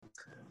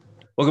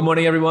Well, good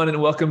morning, everyone,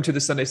 and welcome to the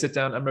Sunday Sit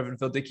Down. I'm Reverend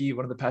Phil Dickey,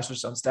 one of the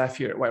pastors on staff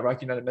here at White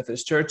Rock United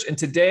Methodist Church. And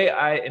today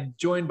I am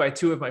joined by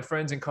two of my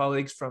friends and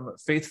colleagues from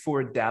Faith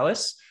Forward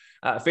Dallas.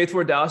 Faith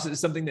Forward Dallas is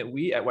something that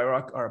we at White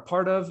Rock are a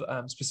part of,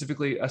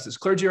 specifically us as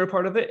clergy are a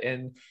part of it.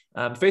 And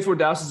Faith Forward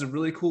Dallas is a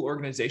really cool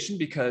organization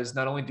because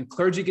not only do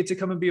clergy get to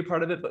come and be a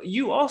part of it, but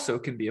you also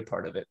can be a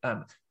part of it.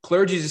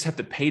 Clergy just have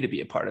to pay to be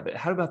a part of it.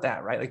 How about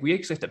that, right? Like we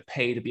actually have to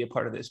pay to be a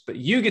part of this, but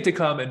you get to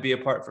come and be a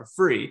part for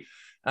free.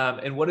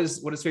 And what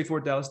does Faith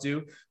Forward Dallas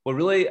do? Well,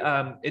 really,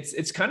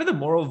 it's kind of the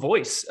moral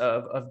voice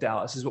of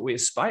Dallas is what we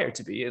aspire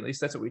to be. At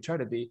least that's what we try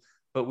to be.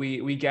 But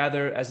we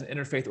gather as an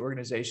interfaith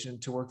organization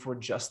to work for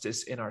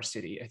justice in our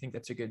city. I think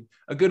that's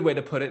a good way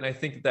to put it, and I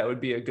think that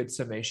would be a good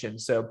summation.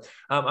 So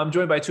I'm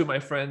joined by two of my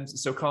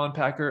friends, so Colin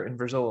Packer and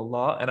Verzola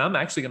Law, and I'm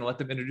actually going to let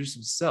them introduce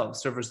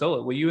themselves. So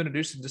Verzola, will you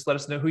introduce and just let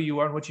us know who you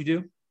are and what you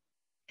do?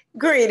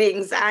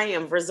 Greetings. I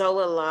am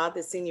Verzola Law,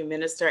 the senior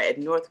minister at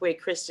Northway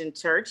Christian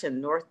Church in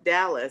North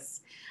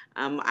Dallas.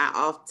 I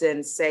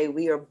often say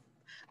we are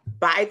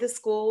by the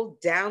school,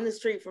 down the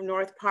street from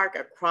North Park,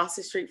 across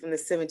the street from the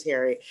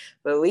cemetery.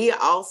 But we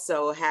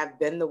also have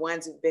been the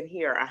ones who've been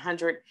here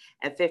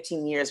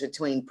 115 years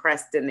between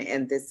Preston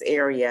and this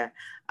area.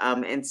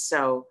 And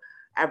so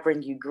I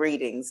bring you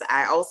greetings.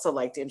 I also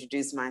like to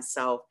introduce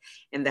myself.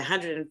 In the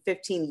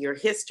 115-year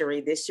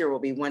history, this year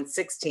will be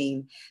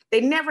 116, they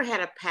never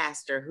had a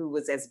pastor who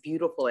was as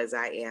beautiful as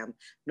I am,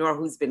 nor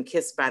who's been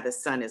kissed by the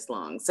sun as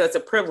long. So it's a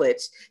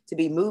privilege to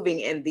be moving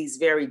in these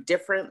very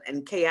different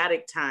and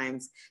chaotic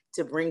times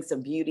to bring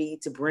some beauty,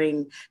 to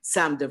bring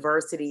some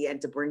diversity,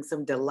 and to bring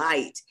some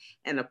delight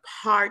and a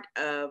part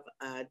of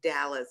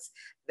Dallas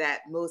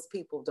that most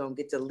people don't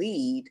get to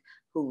lead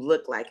who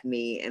look like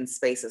me in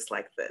spaces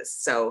like this.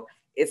 So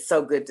it's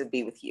so good to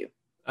be with you.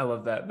 I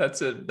love that.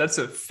 That's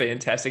a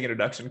fantastic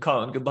introduction.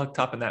 Colin, good luck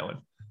topping that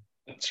one.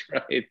 That's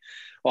right.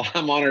 Well,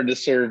 I'm honored to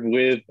serve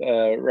with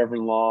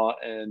Reverend Law,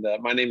 and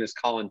my name is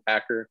Colin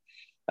Packer.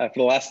 For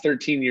the last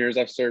 13 years,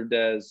 I've served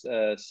as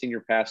senior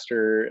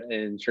pastor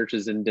in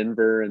churches in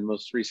Denver and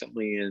most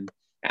recently in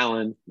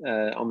Allen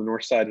on the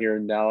north side here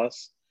in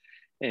Dallas.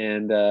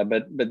 And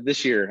but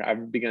this year,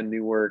 I've begun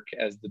new work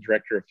as the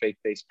director of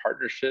faith-based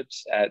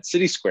partnerships at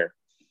City Square,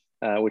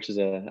 which is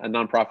a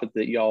nonprofit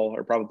that y'all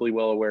are probably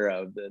well aware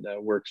of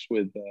that works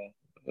with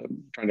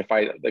trying to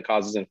fight the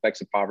causes and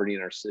effects of poverty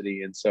in our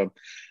city. And so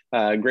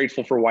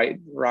grateful for White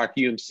Rock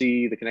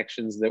UMC, the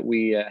connections that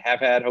we have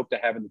had, hope to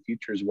have in the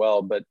future as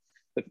well. But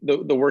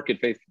the work at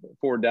Faith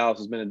Forward Dallas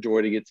has been a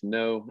joy to get to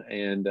know.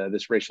 And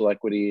this racial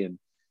equity and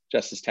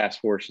justice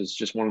task force is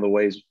just one of the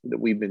ways that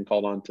we've been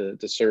called on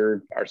to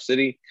serve our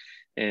city.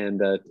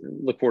 And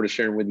look forward to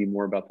sharing with you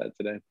more about that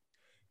today.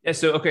 Yeah.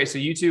 So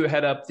you two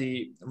head up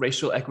the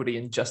Racial Equity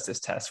and Justice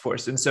Task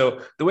Force. And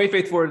so the way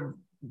Faith Forward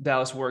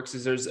Dallas works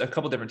is there's a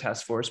couple different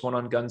task force, one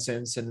on gun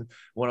sense and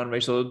one on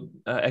racial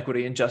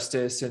equity and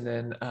justice. And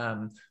then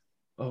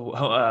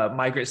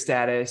migrant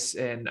status.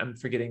 And I'm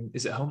forgetting,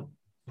 is it home?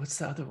 What's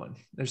the other one?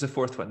 There's a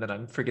fourth one that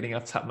I'm forgetting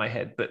off the top of my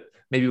head, but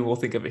maybe we'll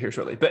think of it here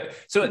shortly. But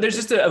so there's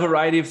just a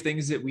variety of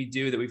things that we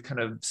do that we've kind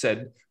of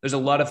said, there's a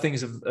lot of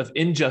things of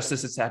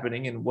injustice that's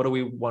happening. And what do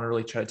we want to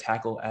really try to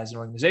tackle as an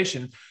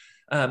organization?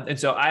 And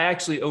so I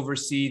actually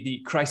oversee the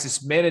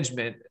crisis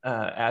management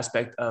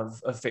aspect of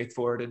Faith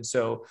Forward. And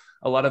so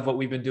a lot of what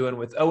we've been doing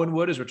with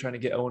Owenwood is we're trying to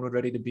get Owenwood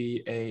ready to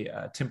be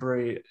a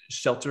temporary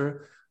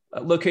shelter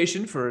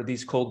location for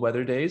these cold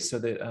weather days, so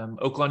that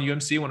Oaklawn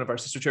UMC, one of our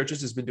sister churches,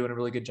 has been doing a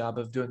really good job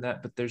of doing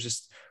that, but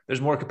there's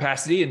more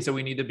capacity. And so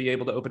we need to be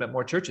able to open up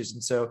more churches.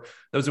 And so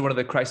those are one of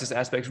the crisis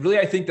aspects. Really,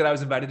 I think that I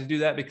was invited to do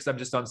that because I'm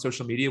just on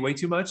social media way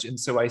too much. And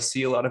so I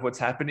see a lot of what's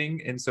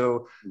happening. And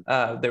so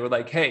they were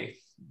like, hey,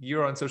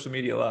 you're on social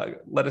media a lot.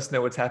 Let us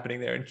know what's happening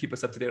there and keep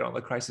us up to date on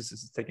the crisis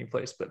that's taking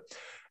place. But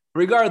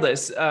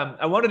regardless,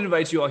 I wanted to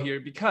invite you all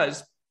here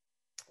because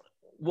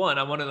one,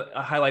 I want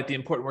to highlight the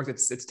important work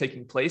that's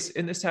taking place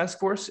in this task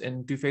force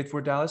and through Faith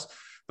Forward Dallas,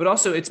 but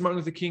also it's Martin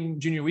Luther King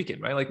Jr.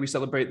 weekend, right? Like we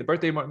celebrate the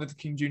birthday of Martin Luther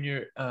King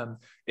Jr.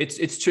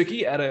 It's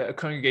tricky at a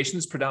congregation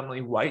that's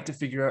predominantly white to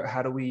figure out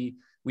how do we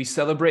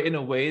celebrate in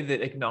a way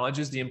that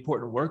acknowledges the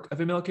important work of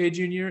MLK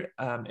Jr.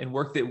 And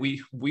work that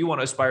we want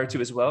to aspire to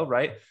as well,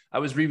 right? I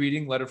was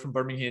rereading Letter from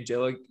Birmingham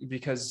Jail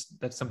because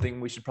that's something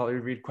we should probably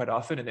read quite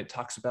often. And it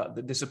talks about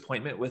the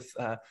disappointment with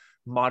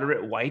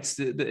moderate whites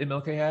that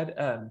MLK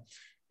had.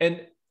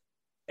 And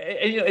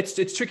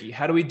it's tricky.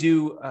 How do we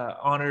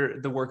honor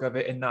the work of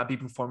it and not be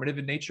performative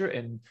in nature?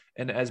 And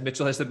as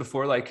Mitchell has said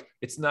before, like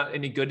it's not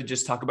any good to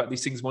just talk about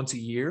these things once a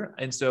year.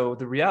 And so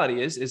the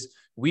reality is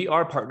we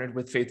are partnered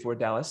with Faith Forward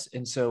Dallas,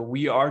 and so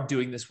we are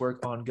doing this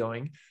work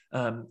ongoing,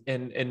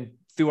 and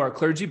through our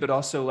clergy, but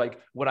also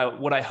like what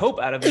I hope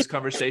out of this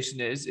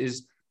conversation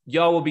is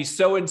y'all will be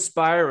so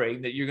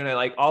inspiring that you're going to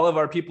like all of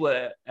our people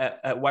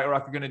at White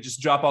Rock are going to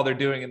just drop all they're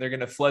doing and they're going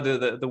to flood to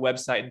the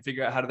website and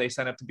figure out how do they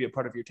sign up to be a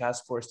part of your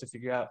task force to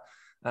figure out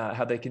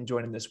how they can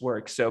join in this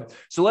work. So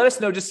let us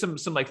know just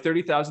some like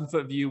 30,000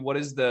 foot view. What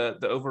is the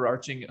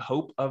overarching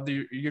hope of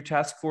your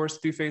task force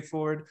through Faith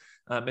Forward?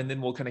 And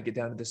then we'll kind of get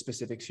down to the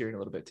specifics here in a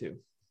little bit too.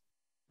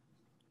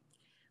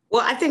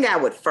 Well, I think I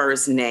would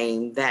first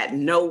name that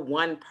no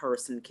one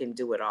person can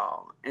do it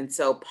all. And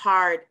so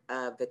part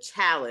of the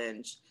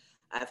challenge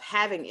of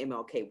having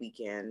MLK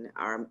weekend,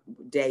 our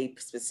day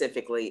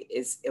specifically,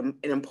 is an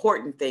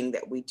important thing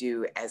that we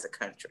do as a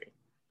country,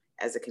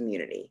 as a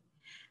community.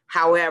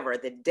 However,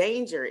 the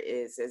danger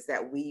is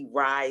that we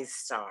rise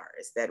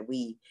stars, that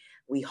we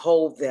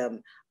hold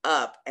them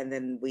up and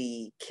then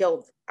we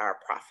kill our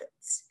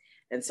prophets.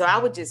 And so I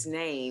would just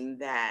name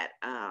that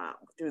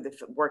through the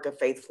work of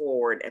Faith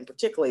Forward, and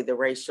particularly the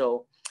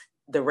racial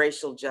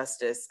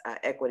justice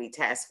equity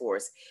task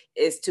force,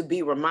 is to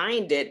be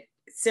reminded,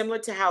 similar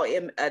to how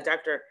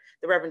the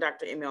Reverend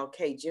Dr.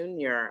 MLK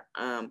Jr.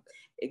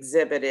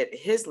 Exhibited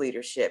his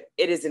leadership.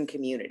 It is in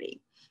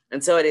community.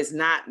 And so it is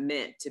not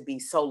meant to be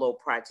solo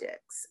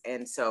projects.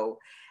 And so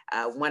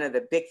one of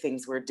the big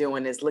things we're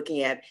doing is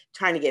looking at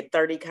trying to get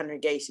 30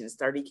 congregations,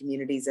 30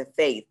 communities of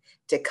faith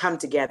to come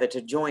together to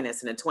join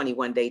us in a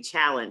 21-day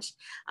challenge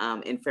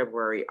in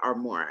February or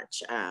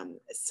March,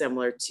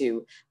 similar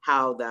to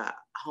how the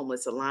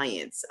Homeless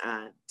Alliance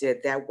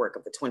did that work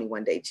of the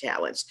 21-day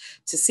challenge,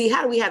 to see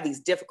how do we have these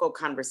difficult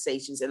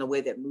conversations in a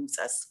way that moves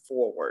us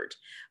forward,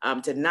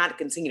 to not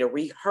continue to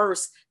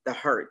rehearse the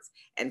hurts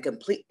and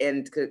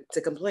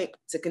to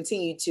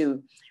continue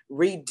to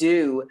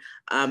redo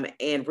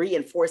and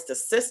reinforce the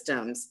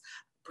systems,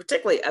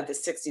 particularly of the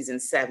 60s and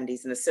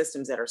 70s, and the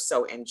systems that are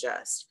so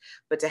unjust,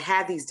 but to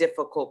have these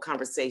difficult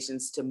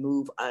conversations to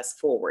move us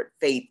forward,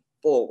 faith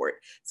forward.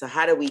 So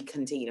how do we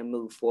continue to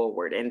move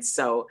forward? And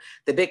so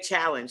the big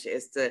challenge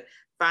is to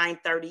find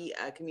 30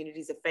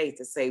 communities of faith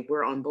to say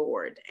we're on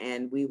board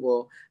and we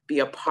will be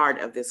a part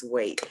of this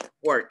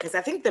work. Because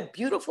I think the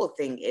beautiful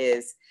thing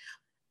is,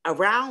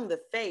 around the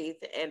faith,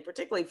 and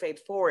particularly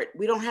Faith Forward,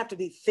 we don't have to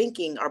be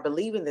thinking or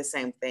believing the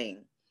same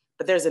thing,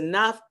 but there's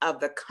enough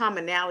of the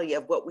commonality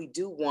of what we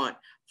do want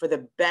for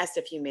the best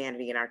of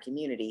humanity in our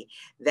community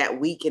that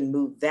we can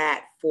move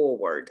that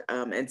forward.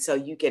 And so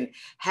you can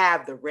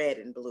have the red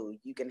and blue,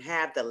 you can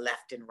have the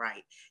left and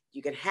right,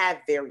 you can have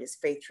various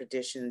faith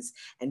traditions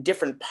and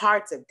different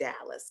parts of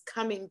Dallas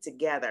coming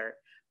together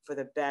for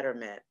the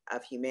betterment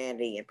of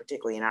humanity, and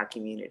particularly in our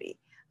community.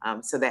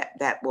 So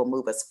that will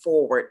move us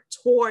forward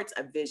towards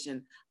a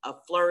vision of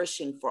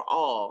flourishing for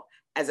all,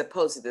 as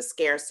opposed to the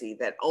scarcity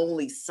that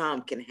only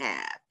some can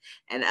have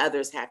and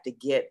others have to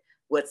get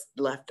what's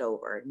left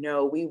over.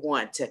 No, we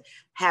want to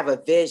have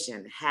a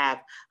vision,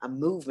 have a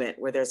movement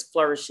where there's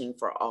flourishing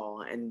for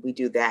all. And we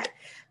do that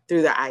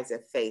through the eyes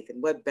of faith.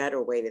 And what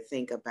better way to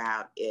think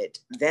about it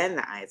than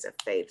the eyes of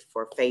faith?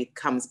 For faith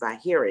comes by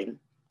hearing,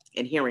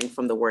 and hearing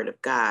from the word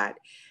of God.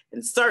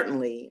 And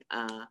certainly,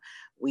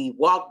 we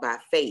walk by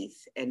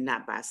faith and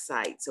not by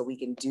sight. So we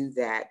can do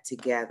that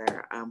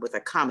together with a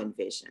common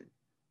vision.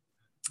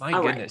 My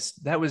goodness,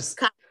 that was,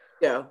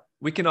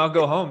 we can all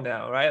go home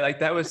now, right? Like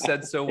that was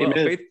said so well.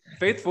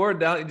 Faith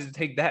Forward now needs to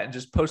take that and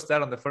just post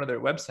that on the front of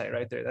their website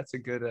right there. That's a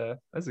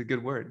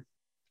good word.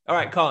 All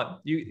right, Colin,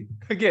 you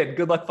again,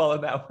 good luck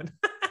following that one.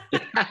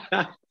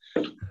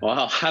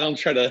 Well, I don't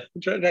try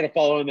to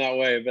follow in that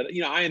way, but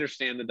I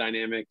understand the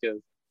dynamic of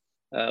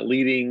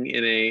leading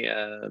in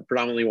a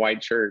predominantly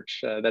white church.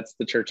 That's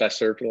the church I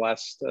served for the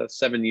last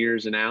 7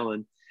 years in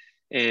Allen.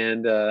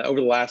 And over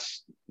the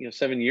last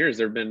 7 years,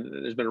 there's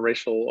been a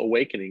racial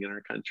awakening in our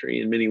country.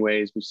 In many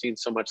ways, we've seen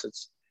so much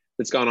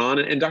that's gone on.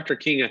 And Dr.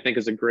 King, I think,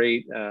 is a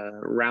great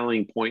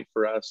rallying point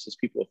for us as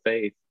people of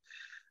faith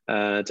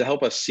to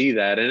help us see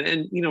that.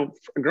 And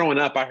growing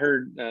up, I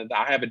heard the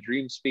I Have a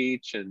Dream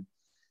speech and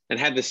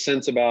had this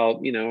sense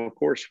about, of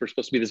course, we're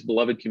supposed to be this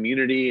beloved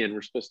community, and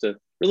we're supposed to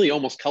really,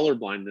 almost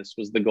colorblindness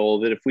was the goal,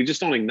 that if we just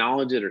don't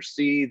acknowledge it or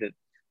see that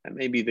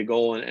may be the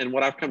goal. And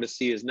what I've come to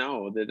see is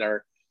no,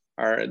 that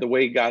the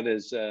way God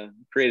has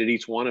created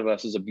each one of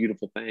us is a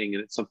beautiful thing.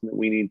 And it's something that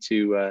we need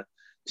to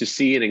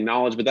see and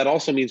acknowledge. But that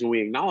also means when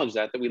we acknowledge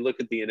that we look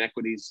at the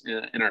inequities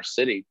in our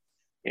city.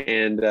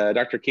 And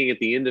Dr. King, at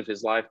the end of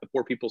his life, the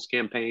Poor People's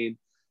Campaign,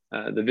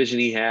 the vision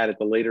he had at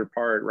the later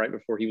part, right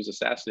before he was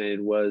assassinated,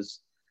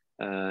 was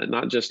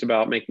not just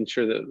about making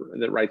sure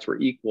that rights were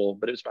equal,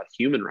 but it was about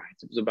human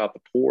rights. It was about the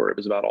poor. It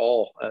was about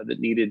all that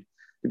needed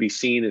to be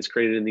seen as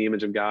created in the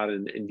image of God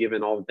and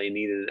given all that they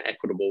needed in an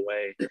equitable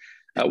way.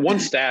 One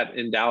stat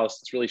in Dallas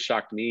that's really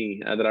shocked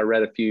me that I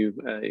read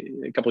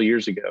a couple of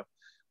years ago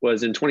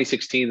was in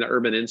 2016, the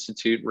Urban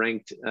Institute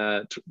ranked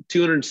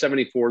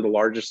 274 of the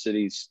largest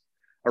cities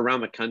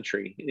around the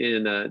country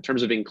in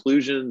terms of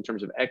inclusion, in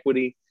terms of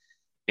equity.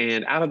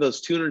 And out of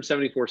those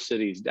 274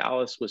 cities,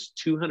 Dallas was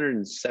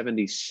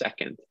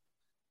 272nd.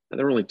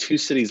 There were only 2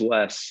 cities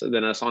less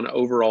than us on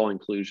overall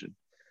inclusion,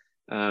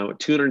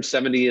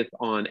 270th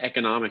on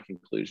economic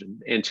inclusion,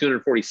 and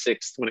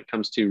 246th when it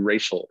comes to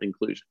racial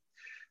inclusion.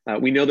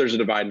 We know there's a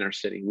divide in our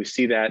city. We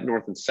see that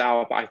north and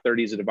south.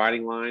 I-30 is a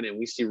dividing line, and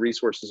we see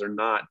resources are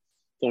not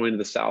flowing to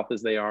the south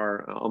as they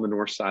are on the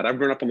north side. I've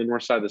grown up on the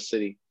north side of the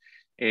city,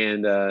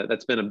 and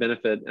that's been a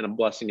benefit and a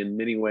blessing in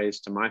many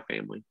ways to my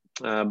family.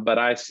 But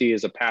I see,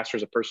 as a pastor,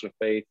 as a person of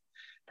faith,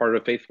 part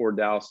of Faith Forward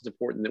Dallas, it's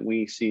important that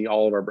we see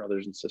all of our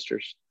brothers and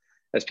sisters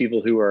as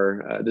people who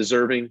are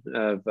deserving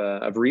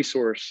of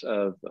resource,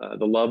 of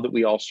the love that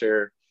we all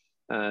share,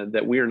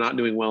 that we are not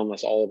doing well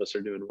unless all of us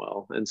are doing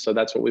well. And so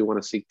that's what we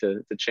want to seek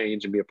to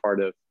change and be a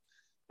part of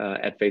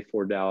at Faith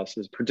Forward Dallas,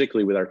 is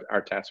particularly with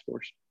our task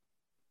force.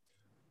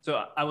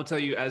 So I will tell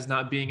you, as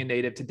not being a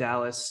native to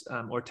Dallas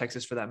or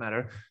Texas for that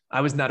matter,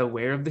 I was not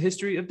aware of the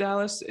history of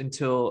Dallas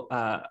until,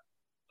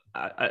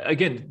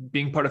 again,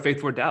 being part of Faith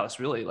Forward Dallas,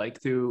 really, like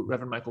through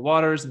Reverend Michael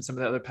Waters and some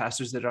of the other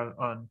pastors that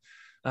are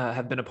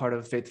have been a part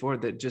of Faith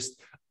Forward, that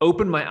just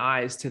opened my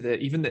eyes to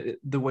even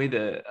the way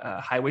the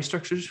highway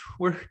structures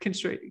were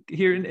constructed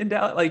here in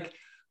Dallas. Like,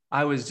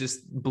 I was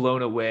just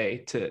blown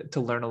away to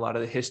learn a lot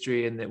of the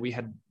history, and that we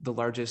had the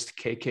largest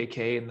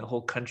KKK in the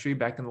whole country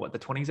back in the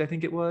 20s, I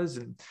think it was.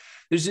 And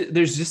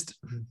there's just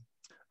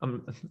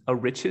a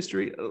rich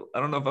history. I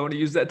don't know if I want to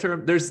use that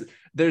term.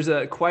 There's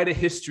quite a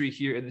history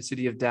here in the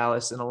city of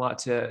Dallas, and a lot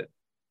to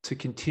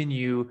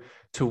continue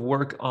to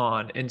work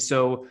on. And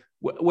so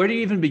where do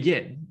you even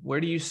begin?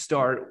 Where do you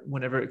start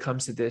whenever it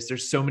comes to this?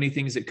 There's so many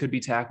things that could be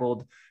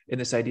tackled in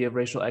this idea of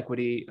racial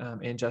equity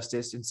and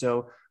justice. And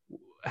so,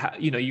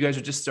 you guys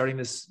are just starting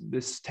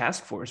this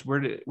task force. Where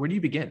do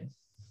you begin?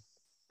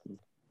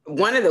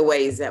 One of the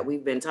ways that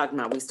we've been talking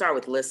about, we start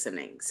with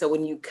listening. So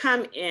when you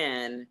come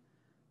in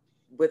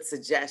with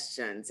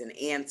suggestions and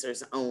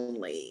answers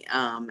only,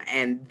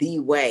 and the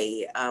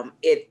way,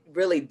 it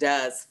really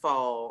does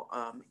fall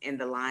in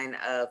the line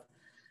of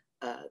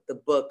the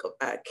book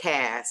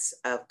Cass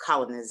of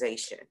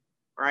colonization,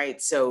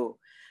 right? So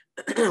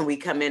we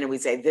come in and we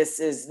say, this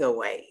is the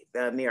way,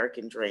 the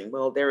American dream.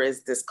 Well, there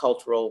is this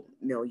cultural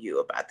milieu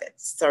about that.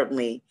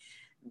 Certainly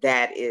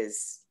that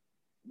is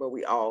what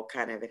we all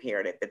kind of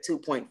inherited, the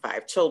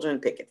 2.5 children,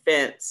 picket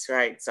fence,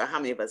 right? So how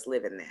many of us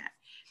live in that?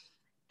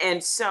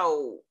 And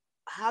so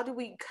how do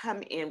we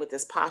come in with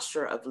this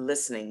posture of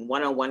listening,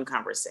 one-on-one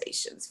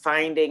conversations,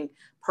 finding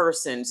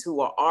persons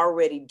who are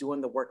already doing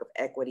the work of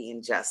equity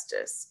and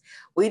justice?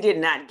 We did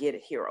not get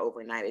here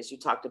overnight, as you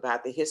talked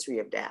about the history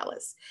of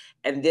Dallas,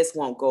 and this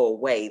won't go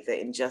away. The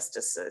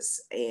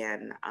injustices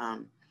and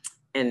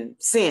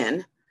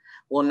sin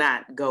will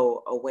not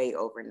go away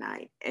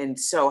overnight. And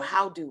so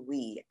how do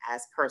we,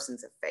 as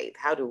persons of faith,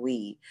 how do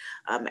we,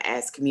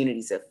 as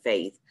communities of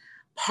faith,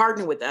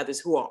 partner with others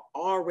who are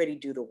already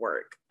do the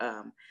work?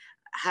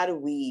 How do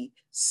we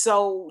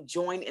so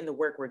join in the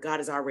work where God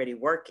is already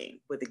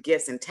working with the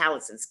gifts and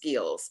talents and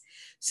skills?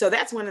 So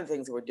that's one of the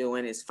things we're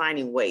doing, is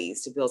finding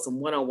ways to build some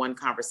one-on-one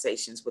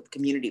conversations with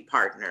community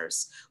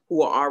partners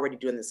who are already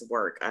doing this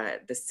work,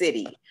 the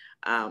city,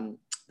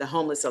 the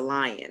Homeless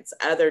Alliance,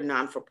 other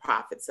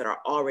non-for-profits that are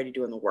already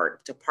doing the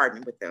work, to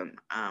partner with them,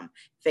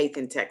 Faith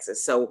in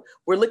Texas. So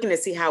we're looking to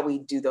see how we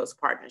do those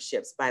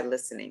partnerships by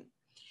listening.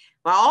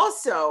 But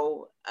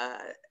also,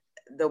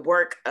 the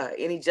work,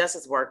 any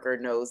justice worker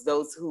knows,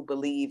 those who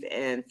believe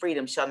in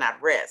freedom shall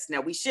not rest. Now,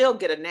 we shall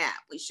get a nap.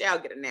 We shall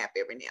get a nap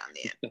every now and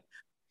then.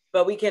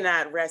 But we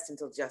cannot rest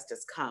until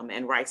justice comes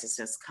and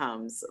righteousness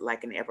comes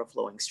like an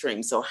ever-flowing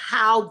stream. So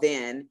how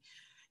then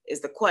is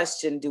the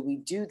question, do we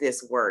do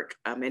this work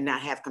and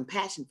not have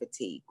compassion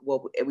fatigue?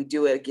 Well, we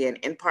do it again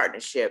in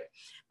partnership,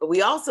 but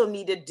we also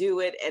need to do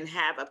it and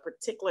have a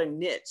particular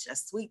niche, a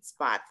sweet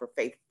spot for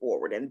Faith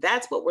Forward. And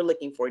that's what we're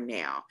looking for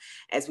now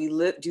as we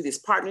do these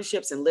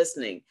partnerships and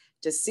listening,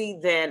 to see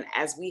then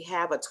as we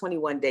have a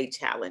 21-day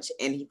challenge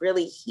and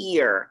really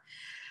hear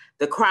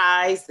the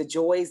cries, the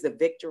joys, the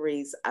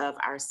victories of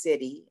our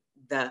city,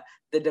 the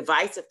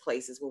divisive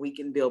places where we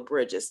can build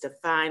bridges to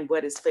find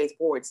what is Faith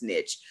Forward's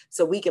niche,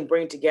 so we can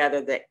bring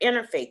together the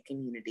interfaith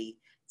community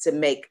to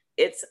make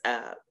its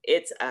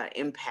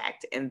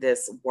impact in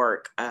this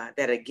work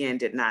that, again,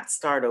 did not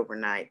start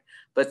overnight.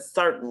 But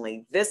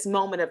certainly this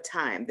moment of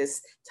time,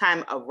 this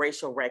time of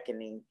racial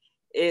reckoning,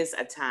 is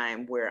a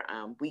time where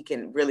we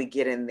can really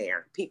get in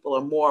there. People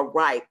are more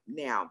ripe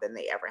now than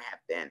they ever have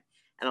been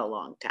in a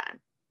long time.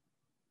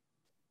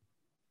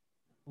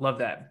 Love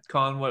that.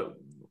 Colin,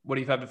 what do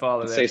you have to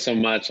follow there? Say so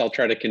much. I'll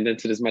try to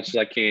condense it as much as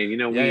I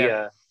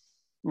can.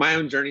 My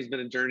own journey has been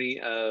a journey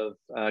of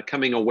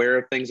coming aware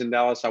of things in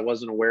Dallas I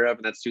wasn't aware of,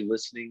 and that's through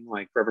listening,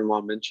 like Reverend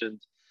Law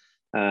mentioned.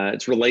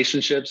 It's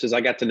relationships, as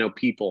I got to know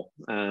people,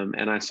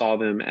 and I saw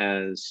them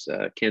as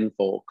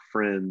kinfolk,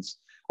 friends.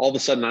 All of a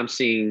sudden, I'm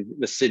seeing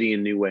the city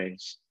in new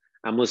ways.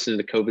 I'm listening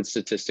to COVID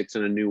statistics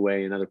in a new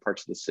way in other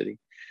parts of the city.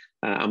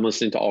 I'm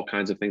listening to all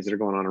kinds of things that are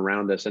going on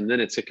around us. And then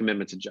it's a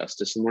commitment to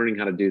justice and learning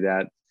how to do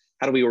that.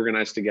 How do we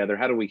organize together?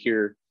 How do we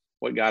hear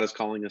what God is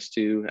calling us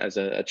to as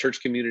a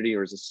church community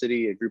or as a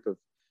city, a group of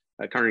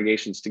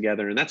congregations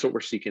together? And that's what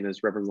we're seeking,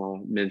 as Reverend Law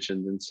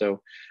mentioned. And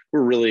so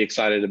we're really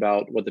excited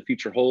about what the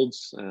future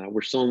holds.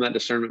 We're still in that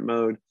discernment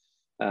mode,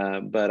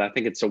 but I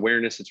think it's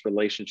awareness, it's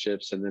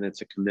relationships, and then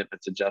it's a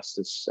commitment to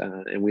justice.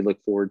 And we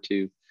look forward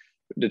to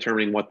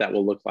determining what that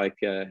will look like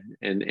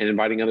and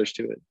inviting others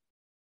to it.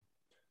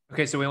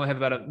 Okay, so we only have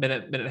about a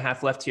minute and a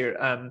half left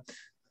here.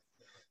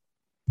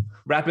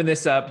 Wrapping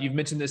this up, you've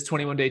mentioned this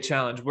 21-day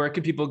challenge. Where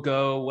can people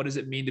go? What does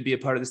it mean to be a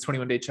part of this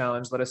 21-day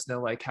challenge? Let us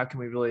know, how can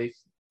we really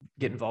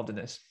get involved in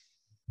this?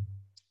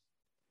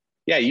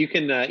 Yeah, you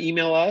can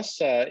email us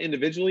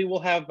individually. We'll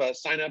have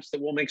signups that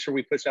we'll make sure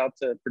we push out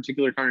to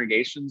particular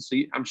congregations. So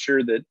I'm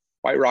sure that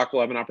White Rock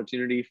will have an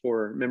opportunity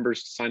for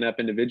members to sign up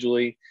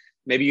individually.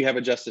 Maybe you have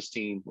a justice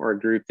team or a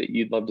group that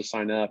you'd love to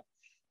sign up.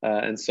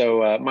 And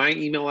so my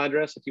email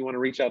address, if you want to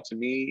reach out to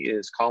me,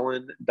 is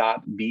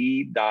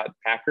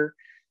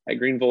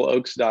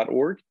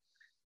colin.b.packer@greenvilleoaks.org.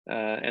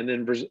 And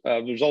then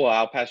Verzola,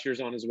 I'll pass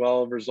yours on as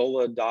well,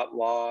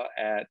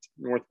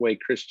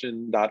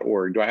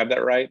 verzola.law@northwaychristian.org. Do I have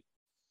that right?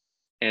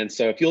 And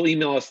so if you'll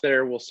email us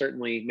there, we'll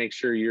certainly make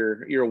sure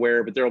you're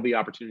aware, but there will be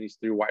opportunities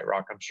through White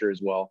Rock, I'm sure,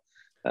 as well,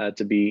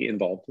 to be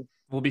involved.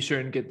 We'll be sure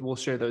and we'll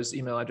share those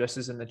email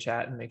addresses in the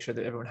chat and make sure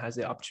that everyone has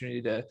the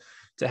opportunity to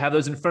have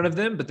those in front of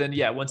them. But then,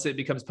 yeah, once it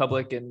becomes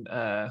public and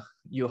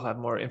you'll have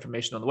more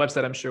information on the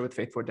website, I'm sure, with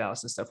Faith for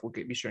Dallas and stuff, we'll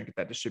be sure and get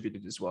that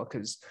distributed as well.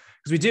 Because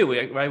we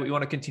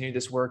want to continue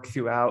this work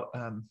throughout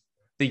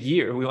the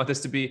year. We want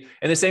this to be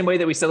in the same way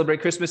that we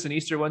celebrate Christmas and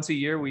Easter once a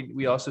year.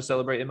 We also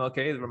celebrate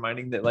MLK,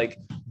 reminding that like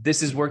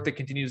this is work that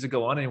continues to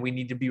go on, and we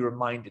need to be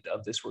reminded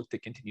of this work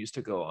that continues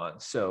to go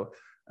on. So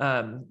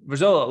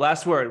Verzola,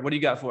 last word. What do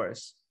you got for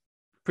us?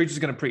 Preacher's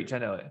going to preach. I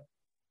know it.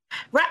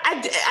 Right.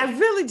 I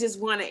really just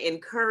want to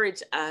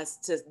encourage us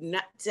to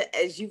not to,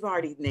 as you've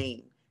already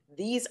named,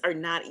 these are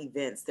not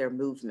events, they're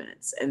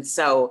movements. And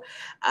so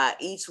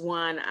each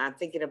one I'm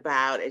thinking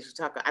about, as you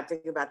talk, I'm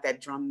thinking about that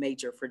drum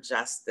major for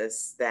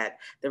justice that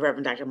the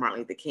Reverend Dr. Martin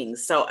Luther King.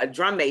 So a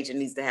drum major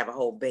needs to have a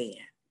whole band,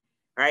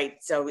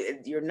 right? So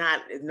you're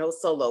not, no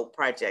solo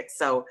project.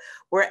 So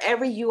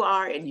wherever you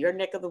are in your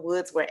neck of the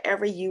woods,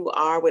 wherever you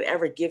are,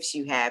 whatever gifts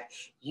you have,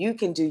 you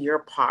can do your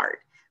part.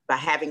 By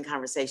having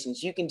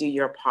conversations, you can do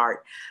your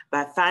part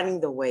by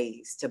finding the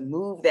ways to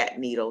move that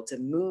needle, to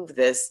move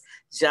this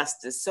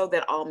justice so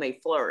that all may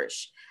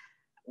flourish.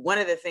 One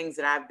of the things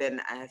that I've been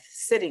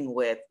sitting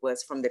with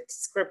was from the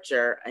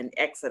scripture in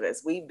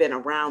Exodus. We've been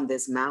around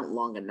this mountain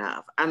long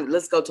enough.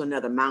 Let's go to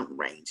another mountain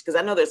range, because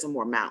I know there's some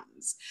more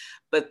mountains,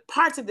 but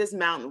parts of this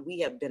mountain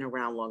we have been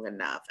around long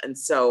enough. And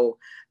so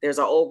there's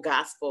an old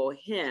gospel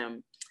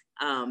hymn,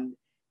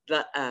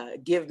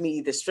 give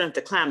me the strength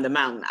to climb the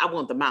mountain. I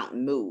want the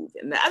mountain moved.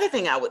 And the other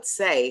thing I would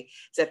say,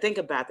 as I think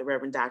about the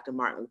Reverend Dr.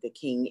 Martin Luther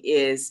King,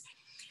 is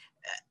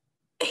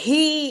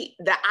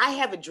the I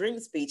Have a Dream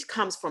speech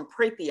comes from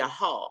Prathia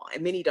Hall,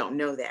 and many don't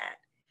know that.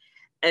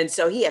 And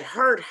so he had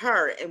heard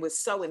her and was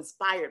so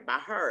inspired by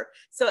her.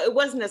 So it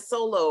wasn't a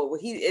solo,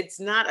 it's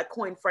not a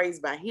coined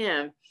phrase by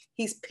him.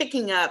 He's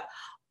picking up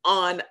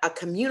on a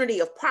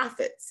community of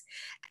prophets.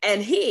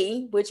 And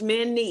he, which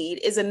men need,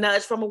 is a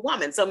nudge from a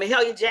woman. So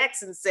Mahalia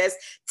Jackson says,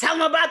 tell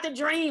them about the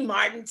dream,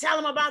 Martin, tell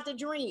them about the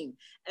dream.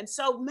 And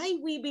so may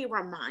we be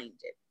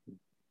reminded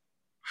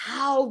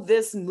how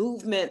this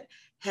movement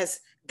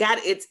has got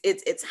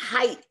its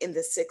height in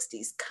the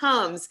 60s,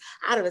 comes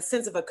out of a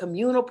sense of a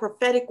communal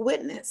prophetic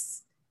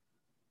witness.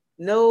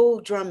 No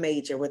drum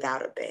major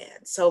without a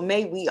band. So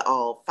may we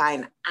all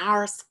find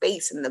our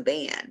space in the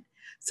band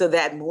so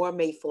that more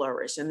may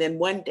flourish. And then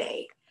one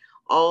day,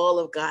 all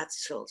of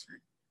God's children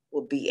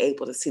will be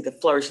able to see the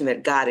flourishing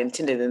that God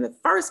intended in the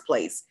first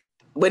place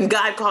when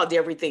God called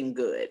everything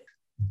good.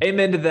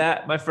 Amen to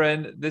that, my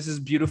friend. This is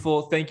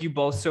beautiful. Thank you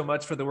both so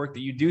much for the work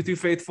that you do through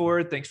Faith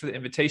Forward. Thanks for the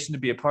invitation to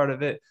be a part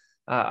of it.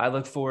 I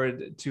look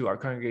forward to our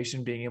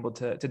congregation being able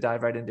to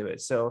dive right into it.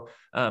 So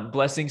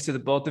blessings to the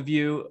both of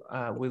you.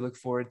 We look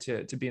forward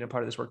to being a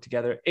part of this work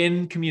together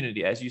in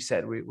community. As you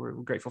said, we're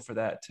grateful for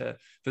that, for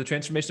the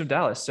transformation of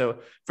Dallas. So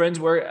friends,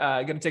 we're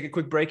going to take a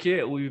quick break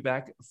here. We'll be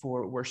back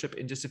for worship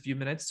in just a few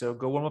minutes. So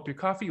go warm up your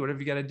coffee, whatever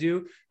you got to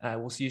do.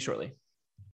 We'll see you shortly.